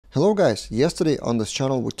Hello guys, yesterday on this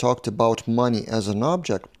channel we talked about money as an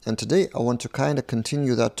object, and today I want to kind of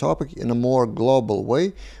continue that topic in a more global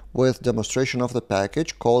way with demonstration of the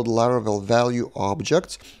package called Laravel Value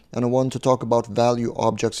Objects, and I want to talk about value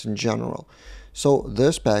objects in general. So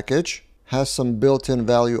this package has some built-in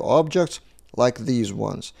value objects like these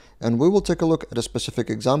ones, and we will take a look at a specific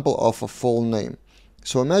example of a full name.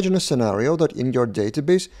 So imagine a scenario that in your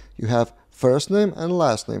database you have first name and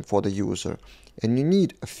last name for the user, and you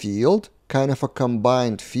need a field, kind of a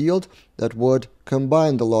combined field that would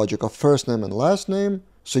combine the logic of first name and last name,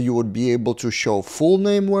 so you would be able to show full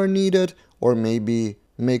name where needed, or maybe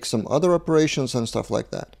make some other operations and stuff like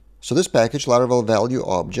that. So this package, Laravel Value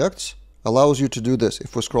Objects, allows you to do this.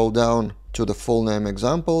 If we scroll down to the full name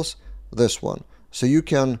examples, this one. So you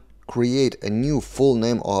can create a new full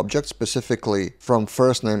name object specifically from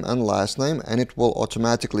first name and last name, and it will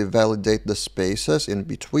automatically validate the spaces in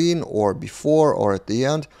between or before or at the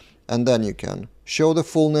end, and then you can show the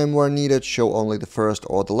full name where needed, show only the first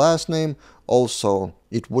or the last name. Also,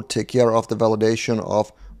 it would take care of the validation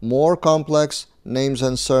of more complex names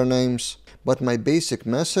and surnames. But my basic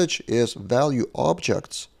message is value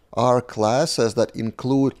objects are classes that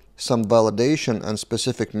include some validation and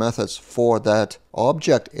specific methods for that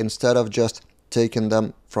object instead of just taking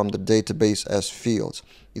them from the database as fields.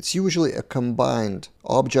 It's usually a combined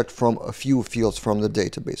object from a few fields from the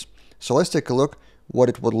database. So let's take a look what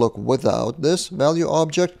it would look without this value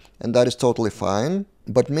object, and that is totally fine.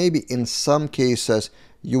 But maybe in some cases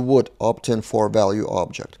you would opt in for value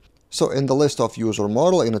object. So in the list of user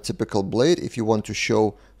model in a typical blade, if you want to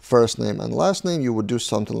show first name and last name, you would do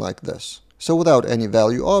something like this. So without any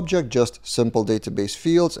value object, just simple database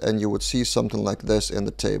fields, and you would see something like this in the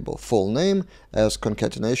table. Full name as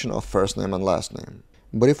concatenation of first name and last name.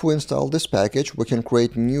 But if we install this package, we can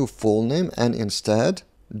create new full name and instead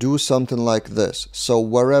do something like this. So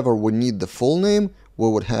wherever we need the full name, we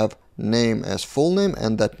would have name as full name,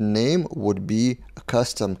 and that name would be a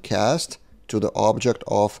custom cast to the object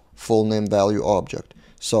of full name value object.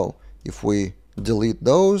 So if we delete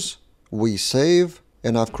those, we save,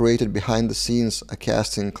 and I've created behind the scenes a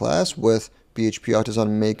casting class with PHP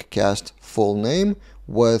artisan make cast full name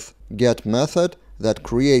with get method that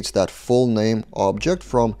creates that full name object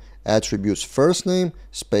from attributes first name,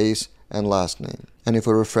 space, and last name. And if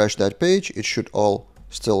we refresh that page, it should all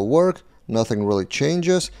still work. Nothing really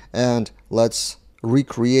changes. And let's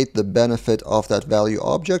recreate the benefit of that value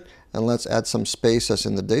object, and let's add some spaces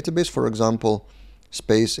in the database. For example,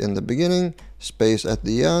 space in the beginning, space at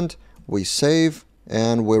the end. We save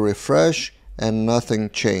and we refresh and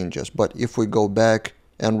nothing changes. But if we go back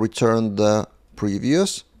and return the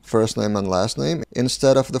previous first name and last name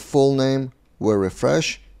instead of the full name, we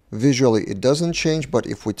refresh. Visually it doesn't change, but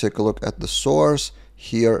if we take a look at the source,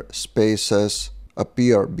 here spaces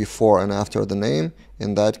appear before and after the name.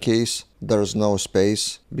 In that case, there's no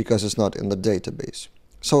space because it's not in the database.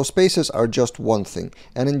 So spaces are just one thing,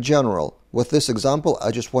 and in general, with this example,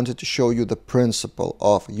 I just wanted to show you the principle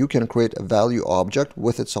of you can create a value object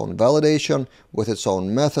with its own validation, with its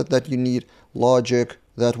own method that you need, logic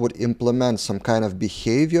that would implement some kind of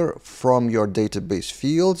behavior from your database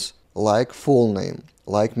fields, like full name,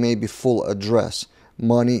 like maybe full address.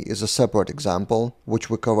 Money is a separate example,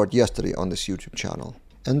 which we covered yesterday on this YouTube channel.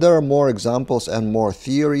 And there are more examples and more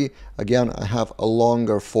theory. Again, I have a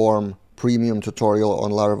longer form premium tutorial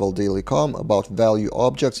on laraveldaily.com about value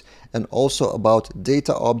objects and also about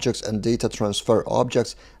data objects and data transfer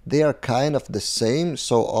objects. They are kind of the same,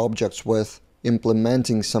 so objects with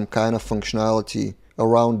implementing some kind of functionality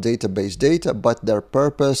around database data, but their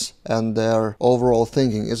purpose and their overall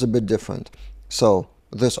thinking is a bit different. So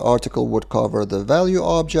this article would cover the value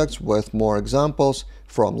objects with more examples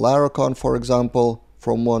from Laracon, for example,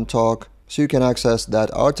 from one talk. So you can access that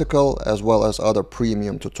article as well as other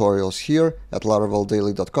premium tutorials here at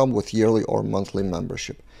laraveldaily.com with yearly or monthly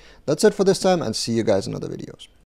membership. That's it for this time, and see you guys in other videos.